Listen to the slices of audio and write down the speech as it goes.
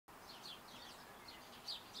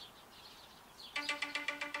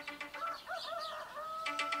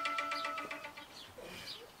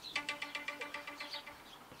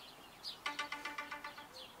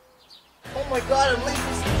my god, I'm late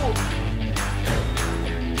for school!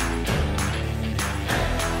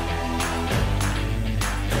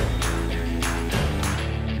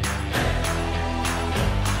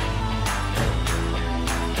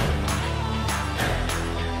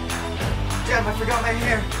 Damn, I forgot my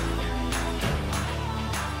hair!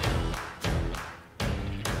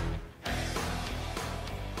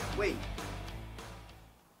 Wait.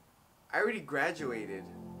 I already graduated.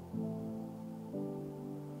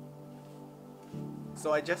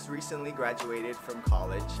 So I just recently graduated from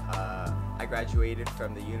college. I graduated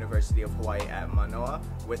from the University of Hawaii at Manoa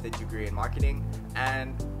with a degree in marketing.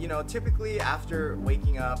 And you know, typically after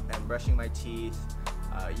waking up and brushing my teeth,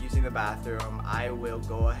 using the bathroom, I will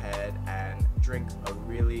go ahead and drink a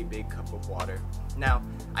really big cup of water. Now,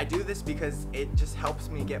 I do this because it just helps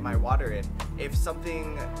me get my water in. If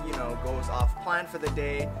something, you know, goes off plan for the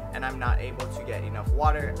day and I'm not able to get enough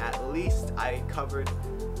water, at least I covered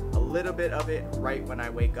a little bit of it right when I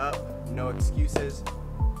wake up. No excuses.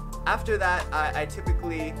 After that, I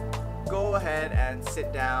typically go ahead and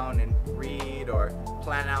sit down and read or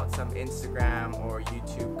plan out some Instagram or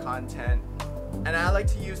YouTube content. And I like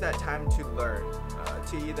to use that time to learn,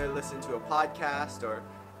 to either listen to a podcast or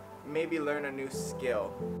maybe learn a new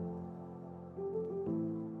skill.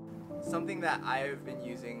 Something that I've been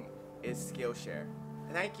using is Skillshare.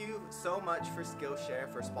 Thank you so much for Skillshare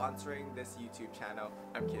for sponsoring this YouTube channel.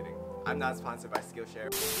 I'm kidding. I'm not sponsored by Skillshare.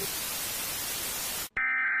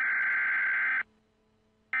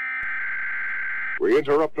 We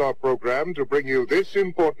interrupt our program to bring you this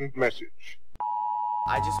important message.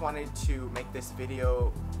 I just wanted to make this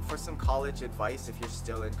video for some college advice if you're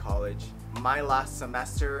still in college. My last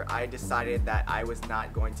semester, I decided that I was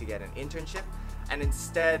not going to get an internship, and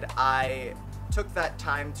instead I took that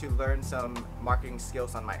time to learn some marketing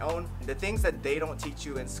skills on my own. The things that they don't teach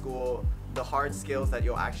you in school, the hard skills that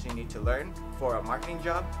you'll actually need to learn for a marketing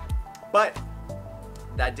job. But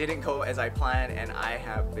that didn't go as I planned, and I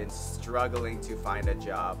have been struggling to find a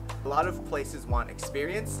job. A lot of places want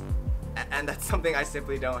experience, and that's something I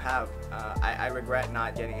simply don't have. I regret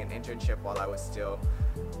not getting an internship while I was still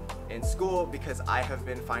in school because I have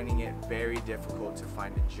been finding it very difficult to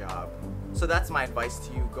find a job. So that's my advice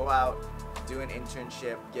to you. Go out, do an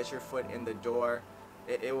internship, get your foot in the door.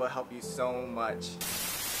 It will help you so much.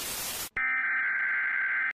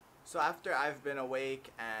 So after I've been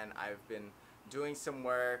awake and I've been doing some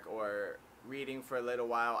work or reading for a little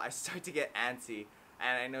while, I start to get antsy.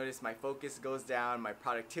 And I notice my focus goes down, my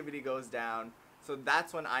productivity goes down. So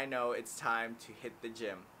that's when I know it's time to hit the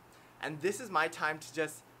gym. And this is my time to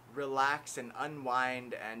just relax and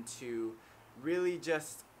unwind and to really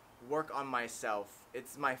just work on myself.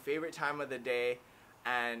 It's my favorite time of the day,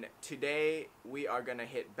 and today we are gonna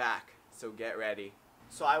hit back, so get ready.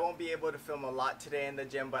 So I won't be able to film a lot today in the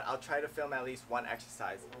gym, but I'll try to film at least one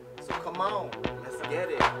exercise. So come on, let's get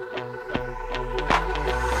it.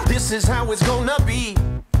 This is how it's gonna be.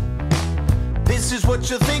 This is what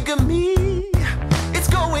you think of me. It's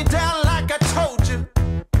going down like I told you.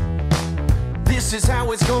 This is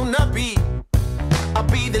how it's gonna be. I'll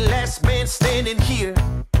be the last man standing here.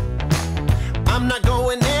 I'm not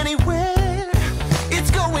going anywhere.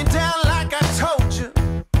 It's going down like I told you.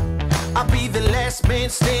 I'll be the last man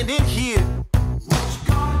standing here. What you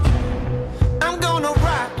gonna do? I'm gonna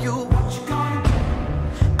rock you. What you gonna do?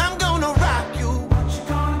 I'm gonna rock you. What you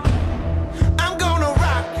gonna do? I'm gonna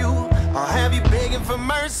rock you. I'll have you begging for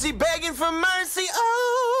mercy, begging for mercy.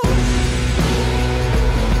 Oh,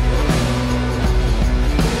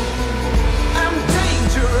 I'm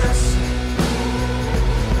dangerous.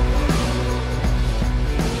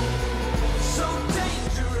 So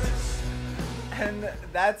dangerous. And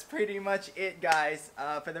that's pretty much it, guys.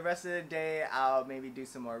 For the rest of the day, I'll maybe do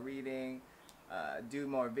some more reading, do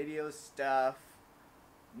more video stuff,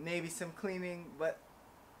 maybe some cleaning, but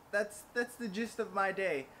that's the gist of my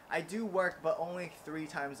day. I do work, but only 3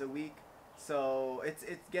 times a week, so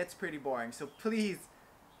it gets pretty boring. So please,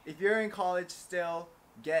 if you're in college still,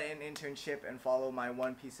 get an internship and follow my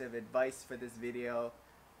one piece of advice for this video.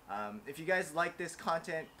 If you guys like this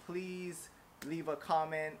content, please leave a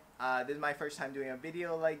comment. This is my first time doing a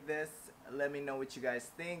video like this. Let me know what you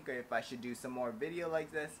guys think, or if I should do some more video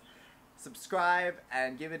like this. Subscribe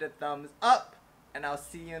and give it a thumbs up, and I'll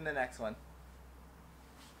see you in the next one.